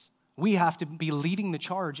in this. We have to be leading the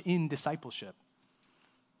charge in discipleship.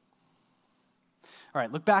 All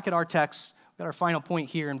right, look back at our text. We've got our final point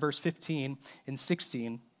here in verse 15 and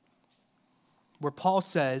 16, where Paul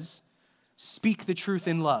says, speak the truth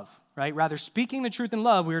in love. Right? Rather, speaking the truth in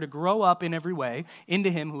love, we are to grow up in every way into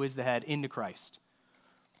him who is the head, into Christ,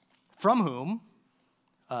 from whom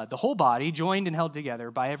the whole body, joined and held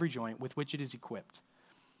together by every joint with which it is equipped,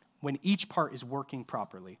 when each part is working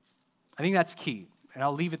properly. I think that's key, and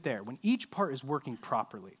I'll leave it there. When each part is working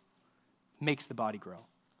properly, makes the body grow.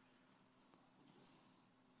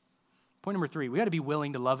 Point number 3, we got to be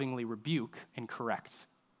willing to lovingly rebuke and correct.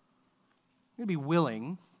 We got to be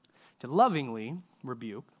willing to lovingly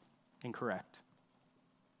rebuke and correct.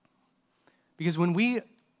 Because when we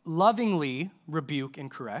lovingly rebuke and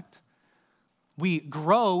correct, we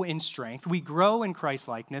grow in strength, we grow in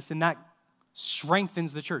Christ-likeness, and that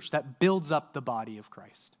strengthens the church, that builds up the body of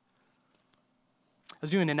Christ. was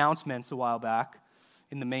doing announcements a while back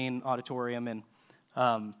in the main auditorium, and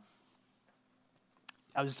I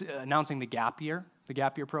was announcing the gap year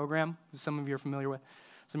program. Some of you are familiar with.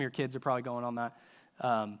 Some of your kids are probably going on that.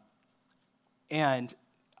 And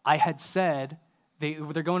I had said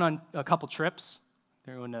they're going on a couple trips.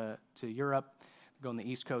 They're going to Europe, they're going to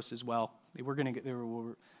the East Coast as well. They were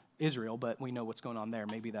Israel, but we know what's going on there.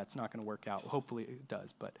 Maybe that's not going to work out. Hopefully it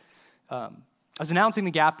does. But I was announcing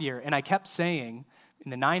the gap year, and I kept saying in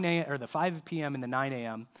the 9 a.m. or the 5 p.m. and the 9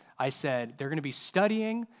 a.m., I said they're going to be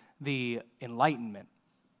studying the Enlightenment.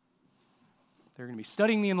 They're going to be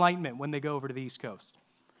studying the Enlightenment when they go over to the East Coast.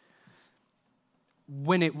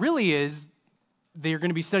 When it really is, they're going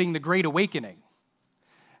to be studying the Great Awakening.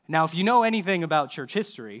 Now, if you know anything about church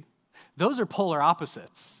history, those are polar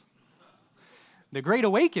opposites. The Great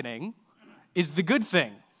Awakening is the good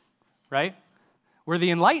thing, right? Where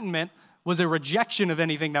the Enlightenment was a rejection of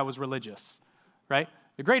anything that was religious, right?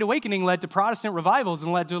 The Great Awakening led to Protestant revivals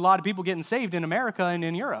and led to a lot of people getting saved in America and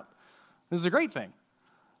in Europe. This is a great thing.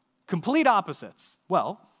 Complete opposites.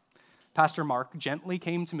 Well, Pastor Mark gently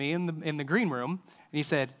came to me in the green room, and he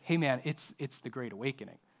said, "Hey, man, it's the Great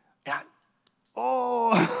Awakening." And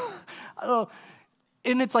I don't know.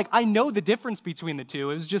 And it's like, I know the difference between the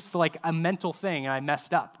two. It was just like a mental thing, and I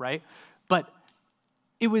messed up, right? But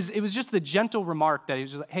it was just the gentle remark that he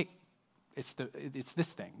was just like, "Hey, it's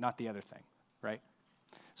this thing, not the other thing," right?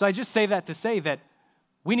 So I just say that to say that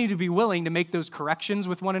we need to be willing to make those corrections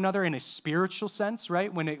with one another in a spiritual sense,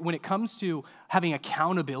 right? When it comes to having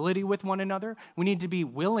accountability with one another, we need to be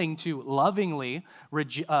willing to lovingly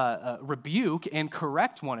rebuke and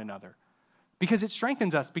correct one another because it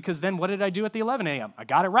strengthens us. Because then what did I do at the 11 a.m.? I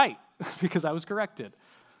got it right because I was corrected.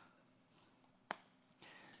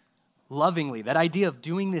 Lovingly, that idea of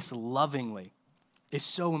doing this lovingly is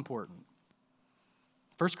so important.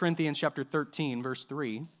 1 Corinthians chapter 13, verse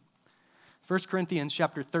 3. 1 Corinthians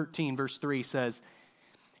chapter 13, verse 3 says,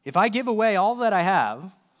 "If I give away all that I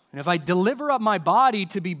have, and if I deliver up my body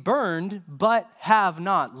to be burned, but have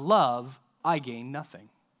not love, I gain nothing."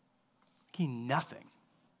 I gain nothing.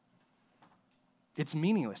 It's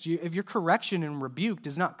meaningless. If your correction and rebuke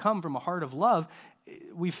does not come from a heart of love,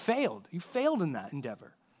 we failed. You failed in that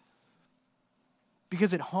endeavor.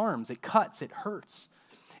 Because it harms, it cuts, it hurts.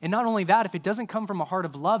 And not only that, if it doesn't come from a heart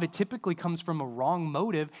of love, it typically comes from a wrong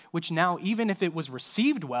motive, which now, even if it was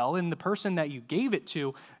received well and the person that you gave it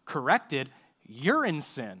to corrected, you're in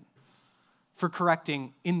sin for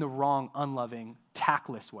correcting in the wrong, unloving,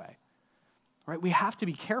 tactless way. Right? We have to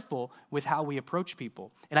be careful with how we approach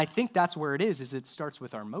people. And I think that's where it is it starts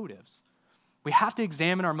with our motives. We have to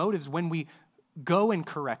examine our motives when we go and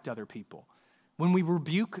correct other people, when we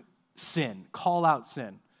rebuke sin, call out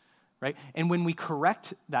sin. Right? And when we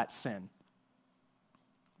correct that sin,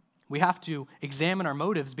 we have to examine our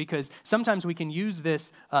motives because sometimes we can use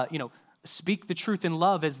this, speak the truth in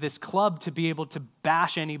love as this club to be able to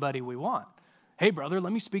bash anybody we want. "Hey, brother,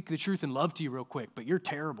 let me speak the truth in love to you real quick, but you're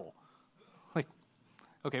terrible." Like,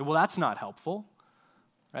 okay, well, that's not helpful,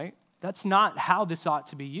 right? That's not how this ought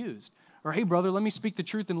to be used. Or, "Hey, brother, let me speak the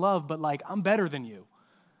truth in love, but like, I'm better than you."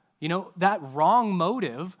 You know, that wrong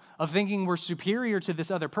motive of thinking we're superior to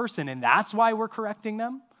this other person and that's why we're correcting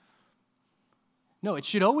them. No, it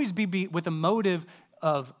should always be with a motive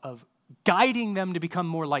of guiding them to become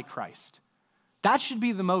more like Christ. That should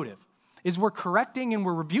be the motive, is we're correcting and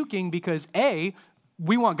we're rebuking because A,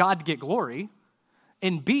 we want God to get glory,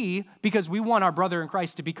 and B, because we want our brother in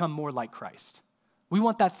Christ to become more like Christ. We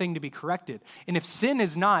want that thing to be corrected. And if sin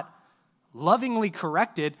is not lovingly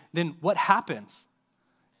corrected, then what happens?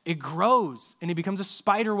 It grows, and it becomes a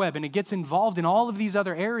spider web, and it gets involved in all of these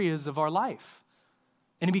other areas of our life.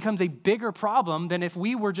 And it becomes a bigger problem than if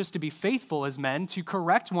we were just to be faithful as men to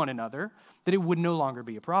correct one another, that it would no longer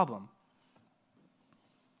be a problem.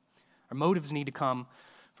 Our motives need to come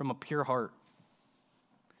from a pure heart.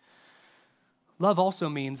 Love also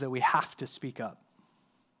means that we have to speak up,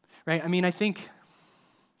 right? I mean, I think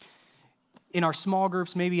in our small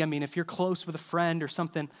groups, maybe, if you're close with a friend or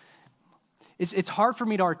something, it's hard for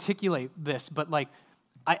me to articulate this, but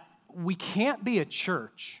we can't be a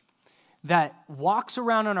church that walks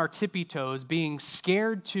around on our tippy toes being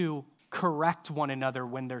scared to correct one another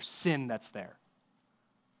when there's sin that's there.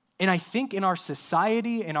 And I think in our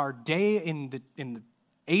society, in our day, in the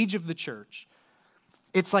age of the church,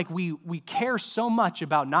 it's like we care so much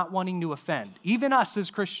about not wanting to offend, even us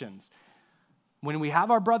as Christians. When we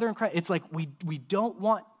have our brother in Christ, it's like we don't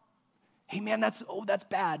want, "Hey, man, that's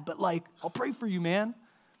bad, but I'll pray for you, man."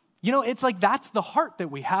 You know, it's like that's the heart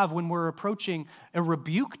that we have when we're approaching a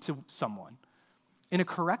rebuke to someone in a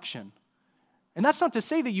correction. And that's not to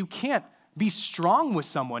say that you can't be strong with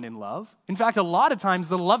someone in love. In fact, a lot of times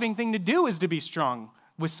the loving thing to do is to be strong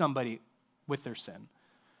with somebody with their sin.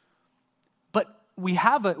 But we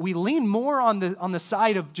lean more on the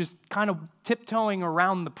side of just kind of tiptoeing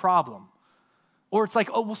around the problem. Or it's like,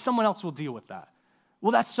 oh, well, someone else will deal with that.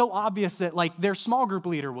 Well, that's so obvious that like their small group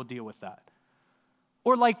leader will deal with that.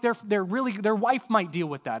 Or like their wife might deal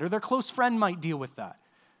with that, or their close friend might deal with that.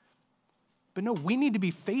 But no, we need to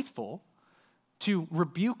be faithful to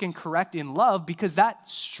rebuke and correct in love because that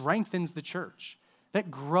strengthens the church. That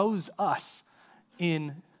grows us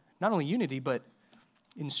in not only unity, but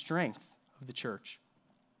in strength of the church.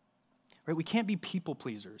 Right? We can't be people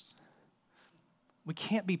pleasers. We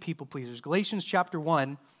can't be people pleasers. Galatians chapter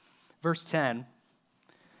 1, verse 10.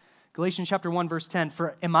 Galatians chapter 1, verse 10,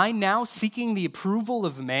 for am I now seeking the approval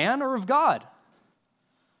of man or of God?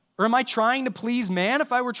 Or am I trying to please man?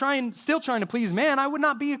 If I were still trying to please man, I would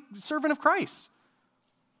not be a servant of Christ.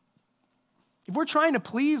 If we're trying to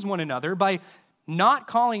please one another by not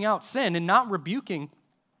calling out sin and not rebuking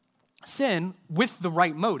sin with the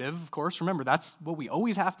right motive, of course, remember, that's what we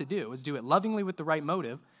always have to do, is do it lovingly with the right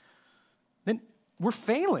motive, then we're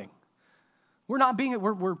failing.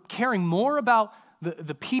 We're caring more about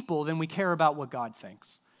the people than we care about what God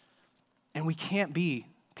thinks. And we can't be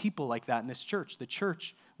people like that in this church. The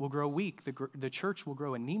church will grow weak. The church will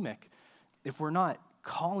grow anemic if we're not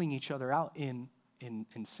calling each other out in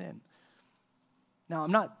sin. Now,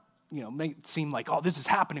 I'm not, make it seem like, oh, this is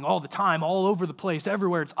happening all the time, all over the place,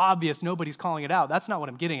 everywhere. It's obvious. Nobody's calling it out. That's not what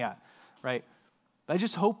I'm getting at, right? But I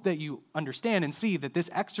just hope that you understand and see that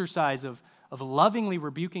this exercise of lovingly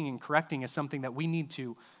rebuking and correcting is something that we need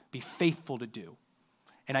to be faithful to do.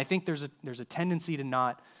 And I think there's a tendency to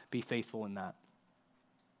not be faithful in that,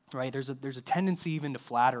 right? There's a tendency even to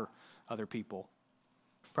flatter other people.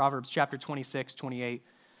 Proverbs chapter 26, 28,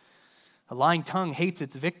 a lying tongue hates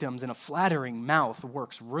its victims, and a flattering mouth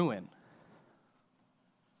works ruin.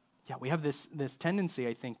 Yeah, we have this tendency,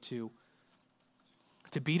 I think, to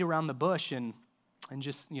beat around the bush and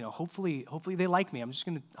just, hopefully they like me. I'm just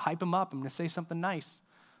going to hype them up. I'm going to say something nice.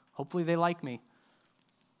 Hopefully they like me.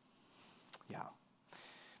 Yeah.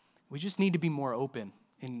 We just need to be more open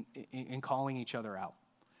in calling each other out.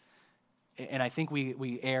 And I think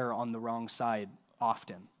we err on the wrong side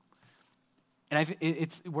often. And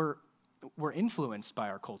we're influenced by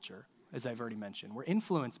our culture, as I've already mentioned. We're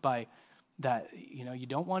influenced by that, you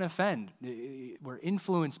don't want to offend. We're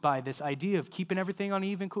influenced by this idea of keeping everything on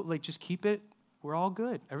even, like just keep it, we're all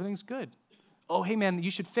good. Everything's good. Oh, hey man, you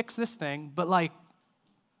should fix this thing, but like,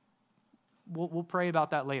 we'll pray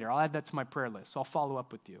about that later. I'll add that to my prayer list, so I'll follow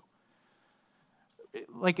up with you.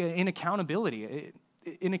 Like in accountability,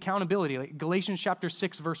 like Galatians chapter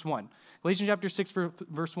 6, verse 1. Galatians chapter 6,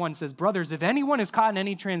 verse 1 says, brothers, if anyone is caught in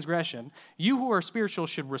any transgression, you who are spiritual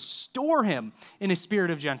should restore him in a spirit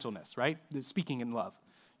of gentleness, right? Speaking in love.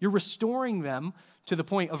 You're restoring them to the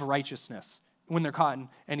point of righteousness when they're caught in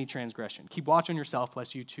any transgression. Keep watch on yourself,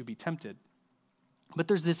 lest you too be tempted. But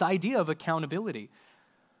there's this idea of accountability.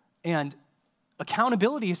 And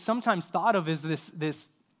accountability is sometimes thought of as this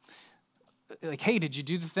like, hey, did you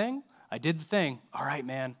do the thing? I did the thing. All right,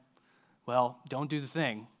 man. Well, don't do the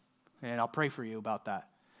thing, and I'll pray for you about that,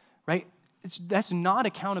 right? That's not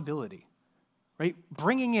accountability, right?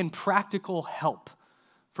 Bringing in practical help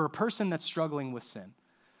for a person that's struggling with sin,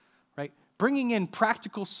 right? Bringing in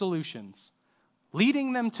practical solutions,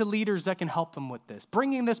 leading them to leaders that can help them with this,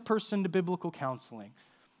 bringing this person to biblical counseling,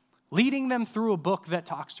 leading them through a book that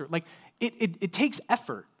talks to her. Like, it takes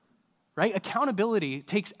effort. Right? Accountability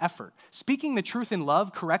takes effort. Speaking the truth in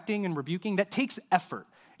love, correcting and rebuking, that takes effort.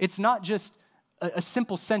 It's not just a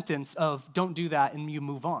simple sentence of don't do that and you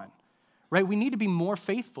move on. Right? We need to be more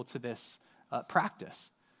faithful to this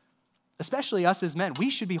practice. Especially us as men. We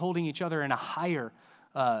should be holding each other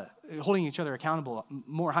holding each other accountable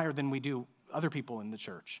more higher than we do other people in the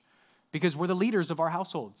church. Because we're the leaders of our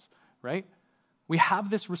households, right? We have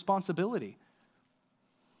this responsibility.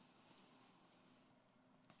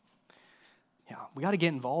 Yeah, we got to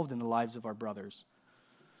get involved in the lives of our brothers.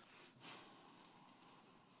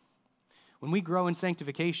 When we grow in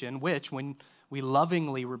sanctification, when we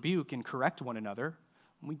lovingly rebuke and correct one another,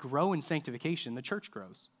 when we grow in sanctification, the church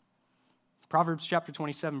grows. Proverbs chapter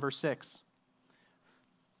 27, verse 6.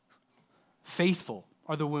 Faithful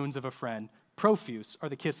are the wounds of a friend, profuse are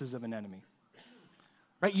the kisses of an enemy.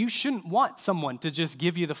 Right? You shouldn't want someone to just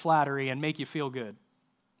give you the flattery and make you feel good,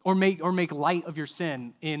 or make light of your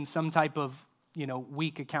sin in some type of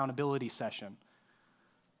weak accountability session.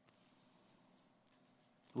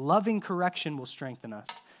 Loving correction will strengthen us.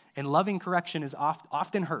 And loving correction is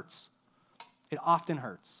often hurts. It often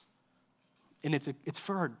hurts. And it's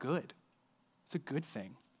for our good. It's a good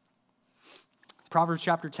thing. Proverbs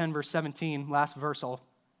chapter 10, verse 17, last verse I'll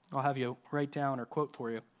have you write down or quote for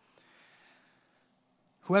you.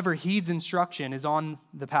 Whoever heeds instruction is on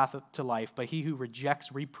the path to life, but he who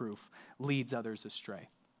rejects reproof leads others astray.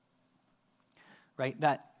 Right?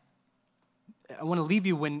 That I want to leave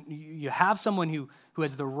you when you have someone who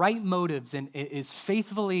has the right motives and is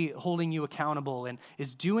faithfully holding you accountable and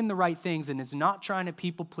is doing the right things and is not trying to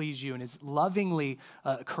people please you and is lovingly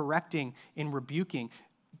correcting and rebuking.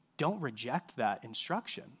 Don't reject that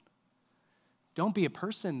instruction. Don't be a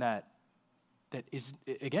person that is,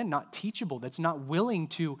 again, not teachable, that's not willing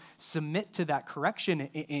to submit to that correction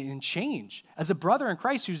and change. As a brother in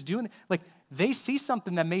Christ who's doing, like, they see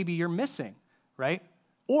something that maybe you're missing, right?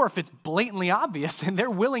 Or if it's blatantly obvious and they're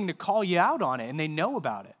willing to call you out on it and they know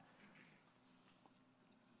about it.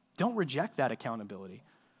 Don't reject that accountability.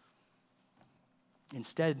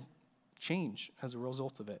 Instead, change as a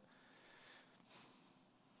result of it.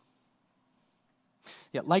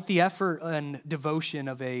 Yeah, like the effort and devotion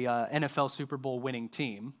of a NFL Super Bowl winning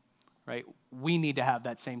team, right? We need to have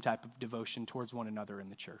that same type of devotion towards one another in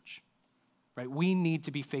the church, right? We need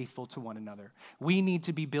to be faithful to one another. We need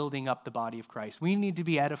to be building up the body of Christ. We need to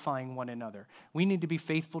be edifying one another. We need to be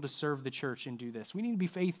faithful to serve the church and do this. We need to be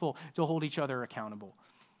faithful to hold each other accountable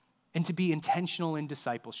and to be intentional in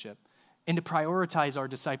discipleship and to prioritize our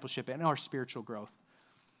discipleship and our spiritual growth.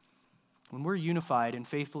 When we're unified and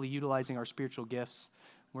faithfully utilizing our spiritual gifts,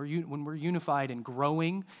 when we're unified in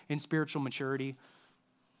growing in spiritual maturity,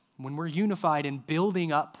 when we're unified in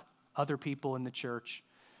building up other people in the church,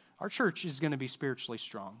 our church is going to be spiritually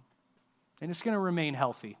strong. And it's going to remain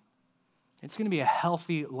healthy. It's going to be a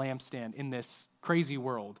healthy lampstand in this crazy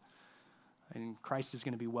world. And Christ is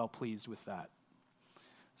going to be well pleased with that.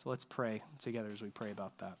 So let's pray together as we pray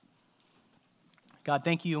about that. God,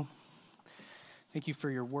 thank you. Thank you for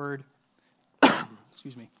your word.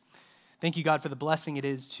 Excuse me. Thank you, God, for the blessing it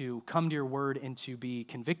is to come to your word and to be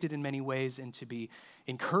convicted in many ways and to be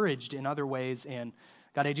encouraged in other ways. And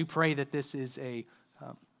God, I do pray that this is a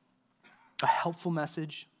helpful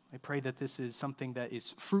message. I pray that this is something that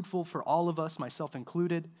is fruitful for all of us, myself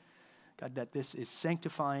included. God, that this is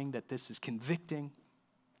sanctifying, that this is convicting.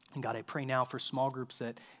 And God, I pray now for small groups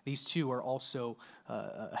that these two are also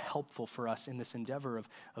helpful for us in this endeavor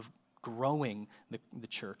of growing the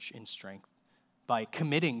church in strength by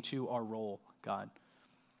committing to our role, God.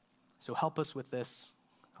 So help us with this.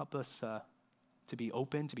 Help us to be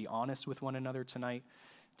open, to be honest with one another tonight,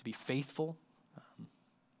 to be faithful.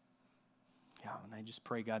 And I just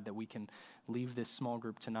pray, God, that we can leave this small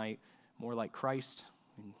group tonight more like Christ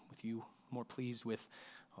and with you more pleased with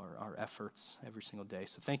our efforts every single day.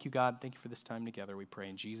 So thank you, God. Thank you for this time together. We pray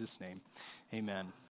in Jesus' name. Amen.